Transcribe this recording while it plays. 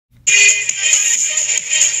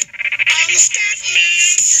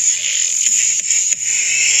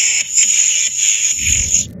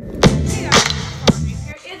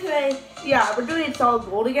solid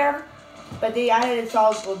gold again, but they added a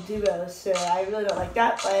solid gold duo, so I really don't like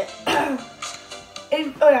that. But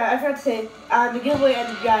oh yeah, I forgot to say, the giveaway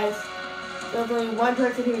ended, guys. There was only one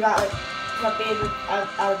person who got banned out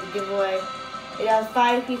of the giveaway. It has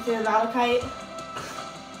 5 pieces of malachite.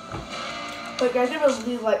 But guys, remember to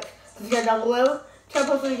leave subscribe down below, turn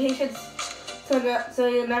post notifications so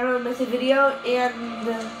you'll never miss a video, and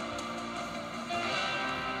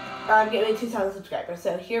get me 2,000 subscribers.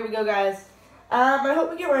 So here we go, guys. I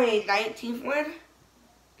hope we get my 19th win.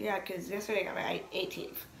 Yeah, because yesterday I got my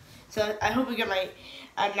 18th. So I hope we get my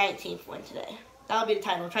 19th win today. That'll be the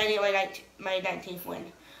title. Trying to get my 19th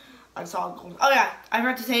win on solid gold. Oh yeah, I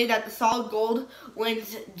forgot to say that the solid gold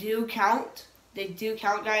wins do count. They do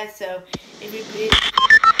count, guys. So if you beat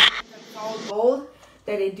solid gold,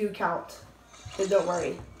 then they do count. So don't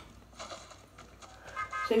worry.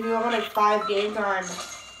 So if you won 5 games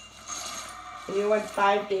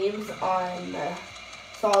on,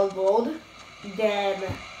 solid gold, then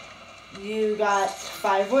you got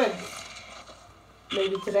 5 wins.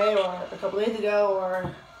 Maybe today or a couple days ago,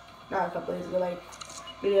 or not a couple days ago.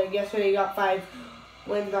 Maybe yesterday you got 5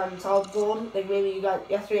 wins on solid gold. Maybe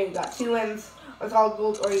yesterday you got 2 wins on solid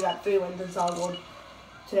gold, or you got 3 wins on solid gold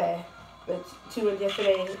today. It's 2 wins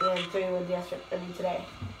yesterday and 3 wins today.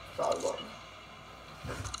 Solid gold.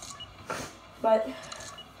 But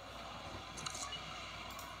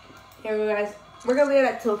here we go, guys. We're gonna be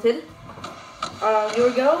at tilted. Here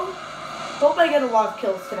we go. Hope I get a lot of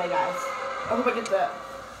kills today, guys. I hope I get that.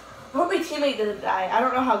 I hope my teammate doesn't die. I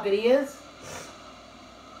don't know how good he is,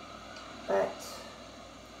 but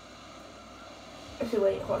actually,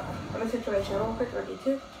 wait, hold on. I'm gonna switch to my channel real quick on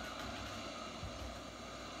YouTube.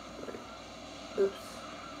 Oops.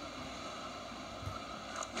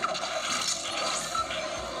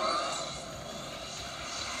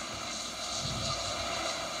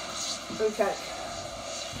 Okay.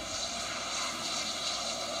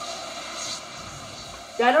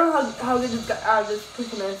 Yeah, I don't know how good this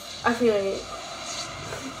person is. Actually, wait.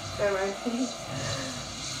 Never mind.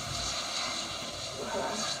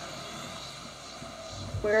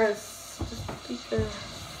 Where is the speaker?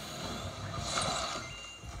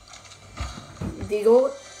 Deagle,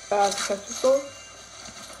 successful.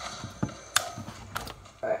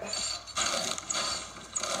 Alright.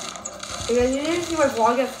 You guys, you didn't see my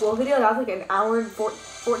vlog at school video? That was an hour and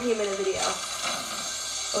 14-minute video.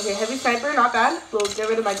 Okay, heavy sniper, not bad. We'll get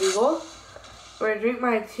rid of my Deagle. We're gonna drink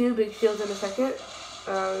my 2 big shields in a second.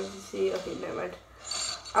 Let's see. Okay, never mind.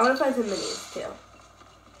 I want to find some minis too.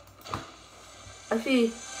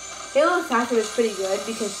 Actually, Halo Assassin is pretty good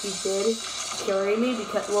because he did carry me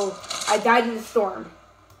because, well, I died in the storm.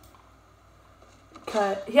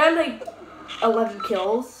 He had 11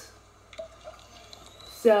 kills.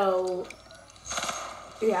 So,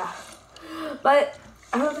 yeah. But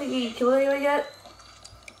I don't think he killed anyone yet.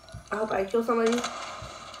 I hope I kill somebody.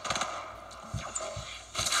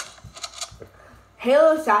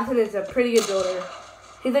 Halo Assassin is a pretty good builder.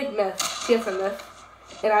 He's myth. He has a myth.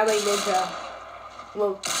 And I like ninja.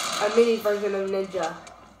 Well, a mini version of ninja.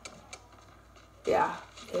 Yeah.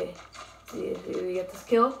 Okay. See if we get this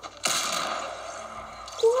kill.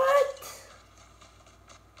 What?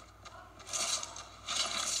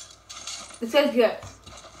 This guy's good.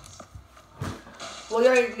 Well, we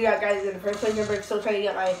already knew that guy's in the first place. Remember, still trying to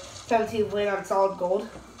get my 17th win on solid gold.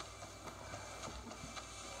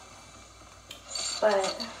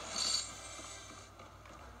 But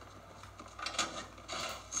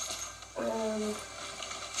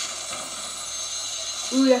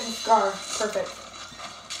ooh, that's a scar. Perfect.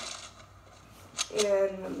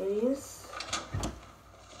 And these.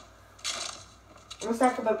 I'm gonna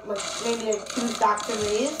stack about maybe 2 stacks of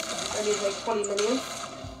these. I need 20 minis.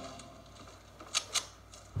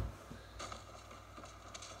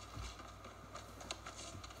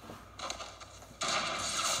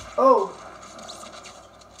 Oh.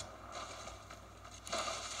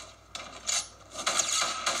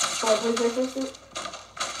 Wait.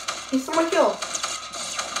 He stole my kill.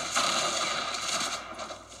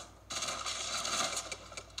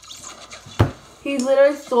 He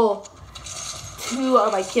literally stole 2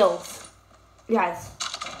 of my kills. Guys.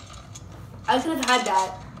 I could have had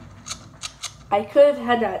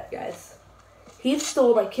that. Guys. He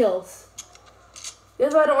stole my kills. This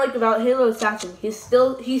is what I don't like about Halo Assassin. He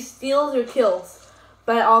steals your kills,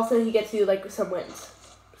 but also he gets you some wins.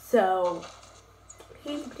 So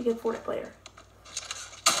he's a pretty good Fortnite player.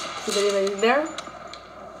 Is there anything there?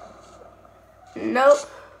 Nope.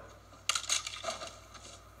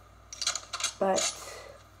 But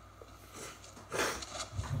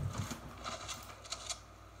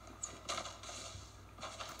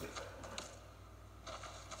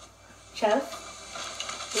chest.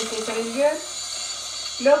 In case anything good.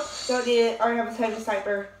 Nope, don't need it. I already have a heavy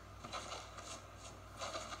sniper.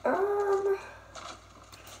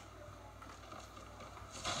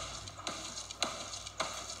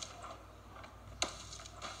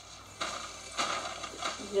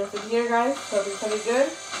 Nothing here, guys. Hope it's something good.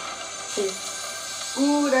 Please.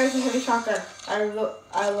 Ooh, there's a heavy shotgun. I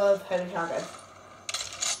love heavy shotgun.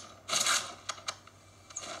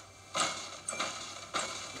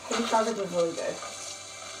 Heavy shotgun is really good.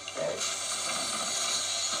 Okay.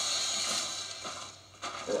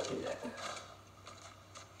 I don't need it.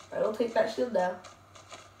 I will take that shield now.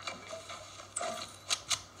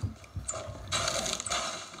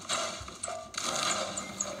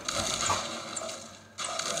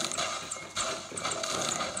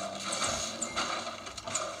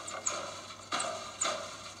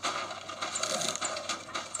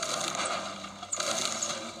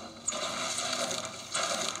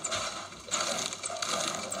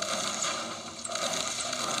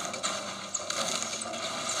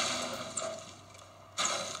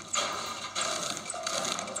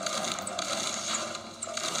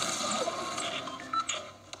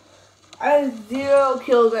 I have 0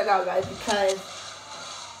 kills right now, guys, because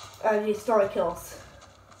I need story kills.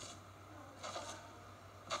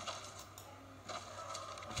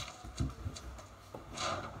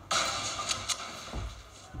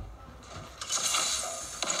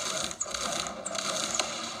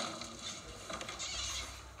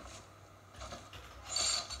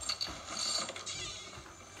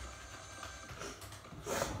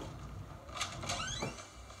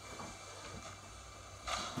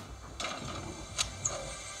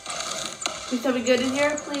 Please tell me good in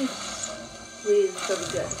here, please. Please tell me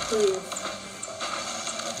good, please.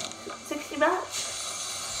 60 match?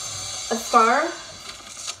 A star? I'm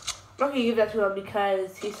not gonna give that to him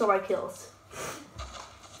because he stole my kills.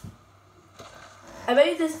 I bet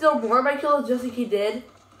he did steal more of my kills just like he did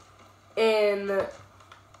in,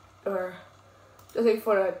 or just like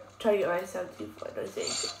Fortnite, trying to get my 17 point, I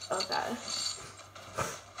think, of that.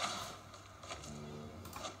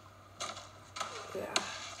 Yeah.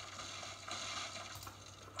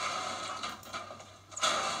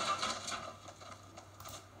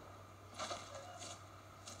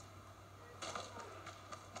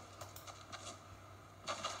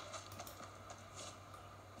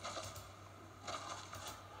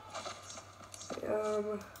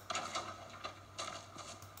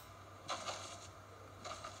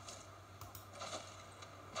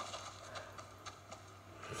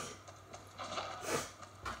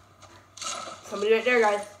 Somebody right there,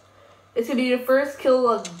 guys. It's gonna be the first kill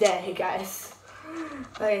of the day, guys.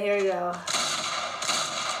 Okay, here we go.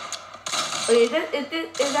 Okay, if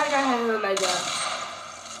that guy had an Omega,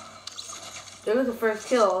 that was the first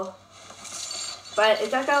kill. But if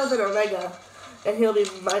that guy was an Omega, then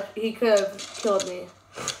he could have killed me.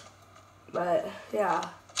 But yeah,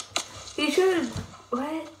 he should have.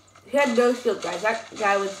 What? He had no shield, guys. That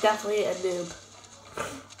guy was definitely a noob.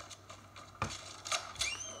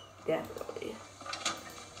 Definitely.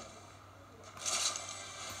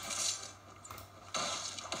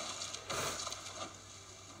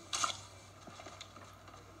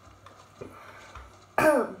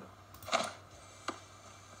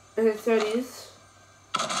 In his 30s.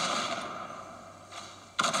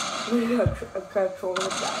 I'm kind of trolling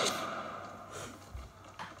this guy.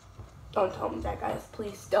 Don't tell me that, guys.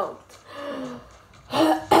 Please don't.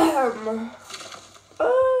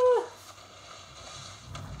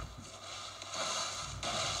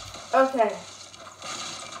 Okay.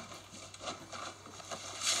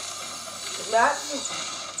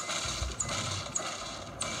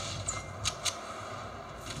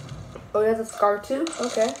 Oh, he has a scar too?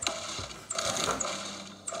 Okay.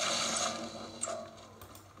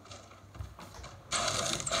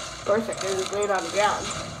 First second, just laying on the ground.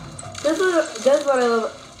 This is what I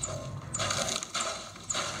love.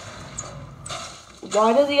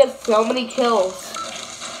 Why does he have so many kills?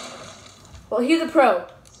 Well, he's a pro.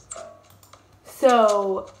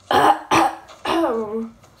 So, I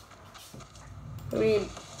mean,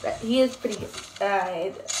 he is pretty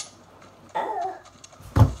good.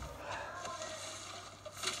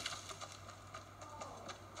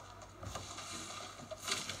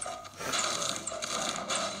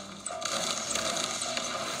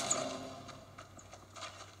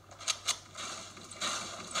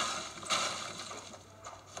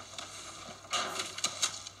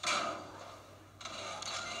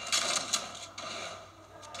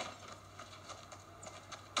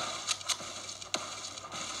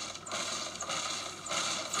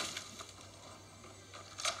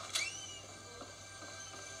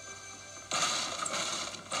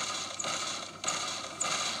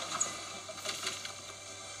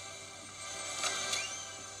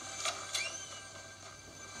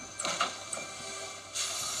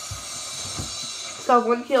 still have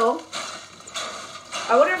 1 kill.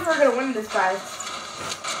 I wonder if we're gonna win this, guys.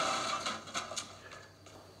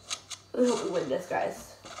 I hope we win this, guys.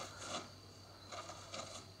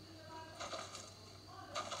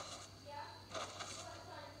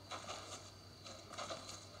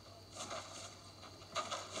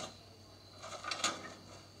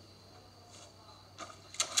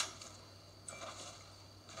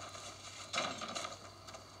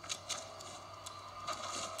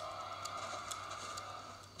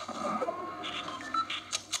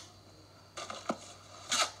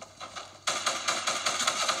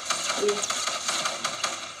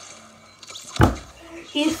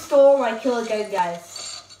 He stole my kill again, guys.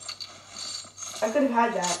 I could have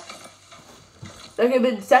had that. That could have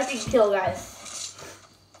been 2nd kill, guys.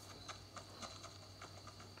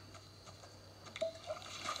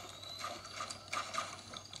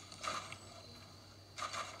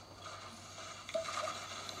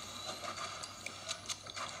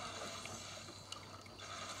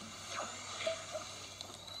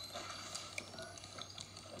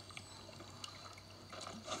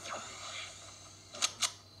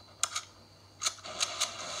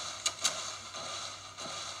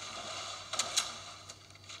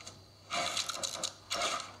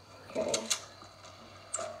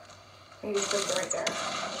 Maybe it's like right there.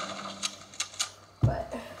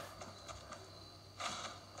 But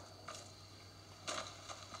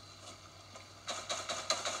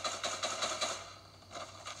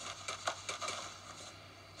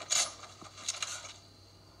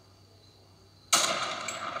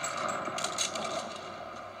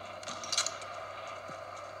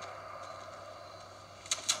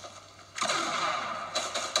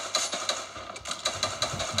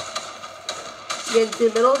get into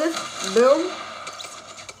the middle of this. Boom.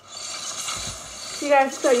 See,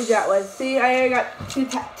 guys, how easy that was. See, I already got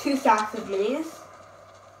two stacks of minis.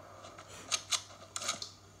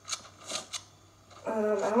 I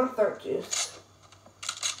want 3rd juice.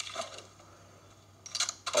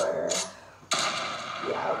 Or,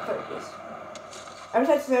 yeah, I want 3rd juice. Every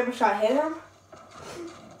time sniper shot hit him,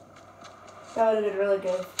 that would have been really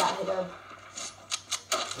good if that hit him.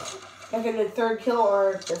 Like in the 3rd kill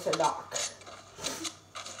or just a knock.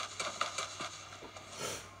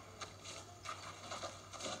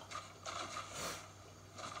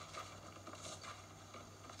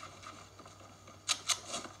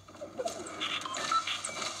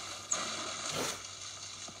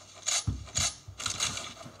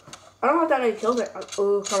 I don't want that many kills.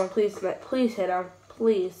 Oh, come on, please hit him.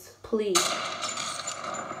 Please, please.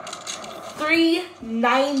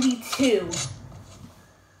 392.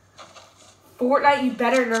 Fortnite, you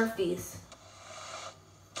better nerf these.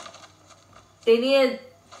 They needed,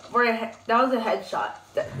 that was a headshot.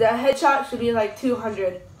 The headshot should be like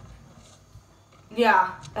 200.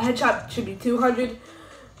 Yeah, a headshot should be 200.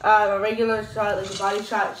 A regular shot, like a body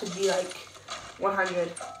shot, should be like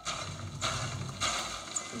 100.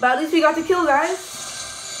 But at least we got the kill, guys.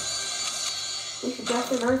 We should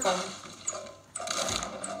definitely nerf them.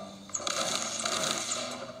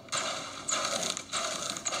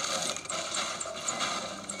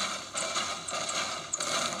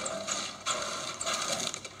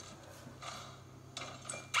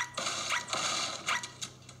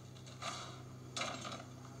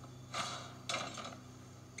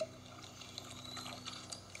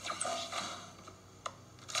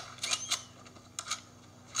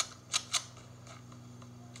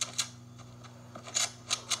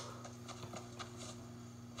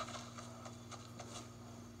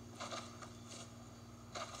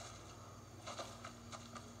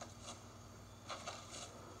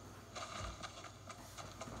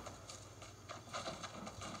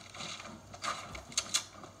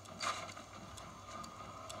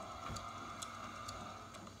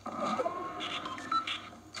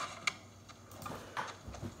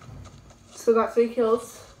 Still got 3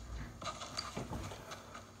 kills.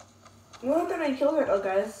 Not that many kills right now,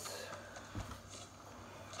 guys.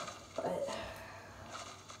 But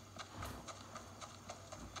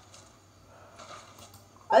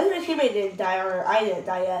I think my teammate didn't die, or I didn't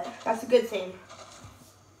die yet. That's a good thing.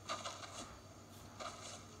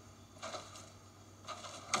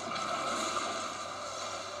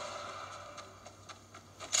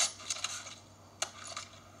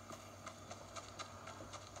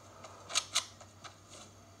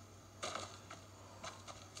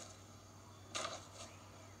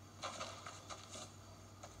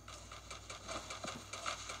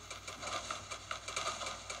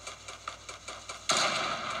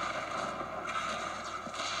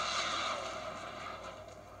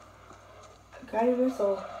 Got a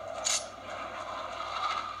missile.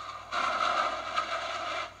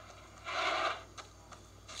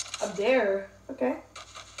 there. Okay.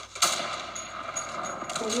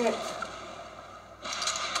 Okay.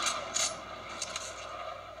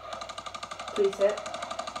 Please hit.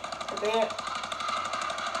 Okay.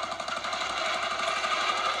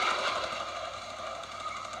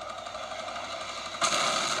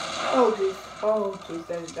 Oh jeez. Oh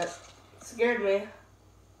jeez. That scared me.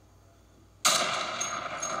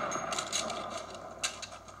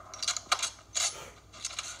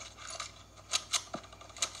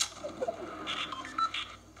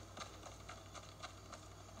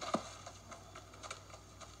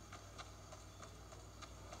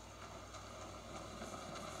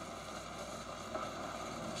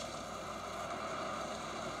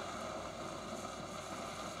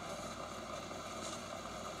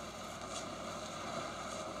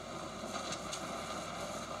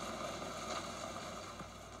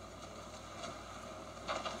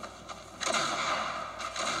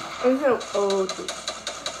 Oh,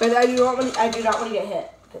 but I do not want to get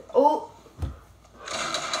hit. Oh,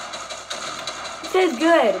 this guy's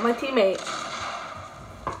good. My teammate.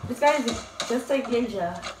 This guy is just like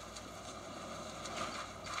Ninja.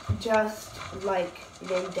 Just like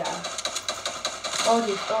Ninja. Oh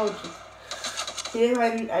jeez. Oh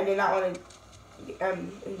jeez. I did not want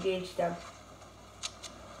to engage them.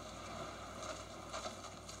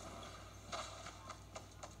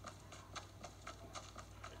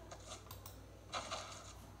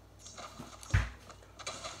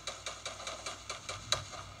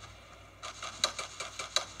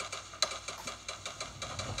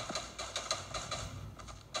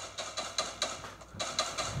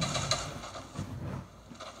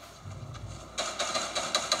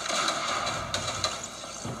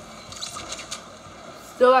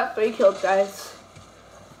 Still got 3 kills, guys.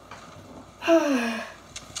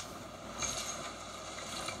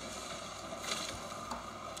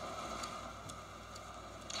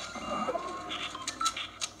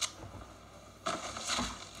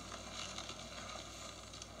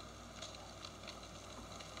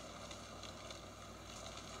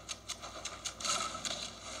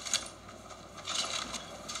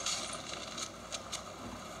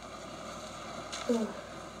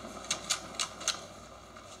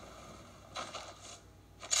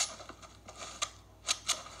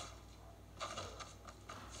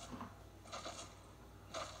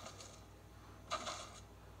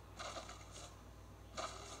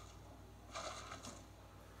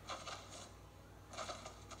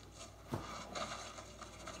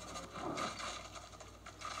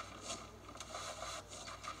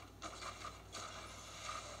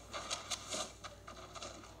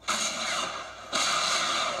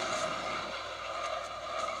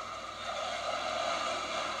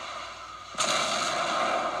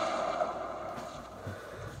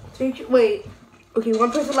 Wait. Okay,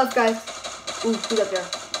 1 person left, guys. Ooh, who's up there?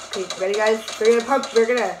 Okay, ready, guys? We're gonna pump.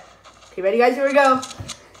 Okay, ready, guys? Here we go.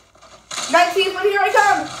 19th one, here I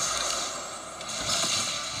come.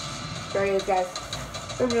 There he is, guys.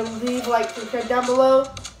 Remember to leave, like, subscribe down below.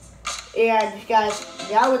 And, guys,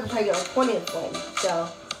 now we're gonna try to get our 20th one. So,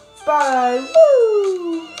 bye. Woo!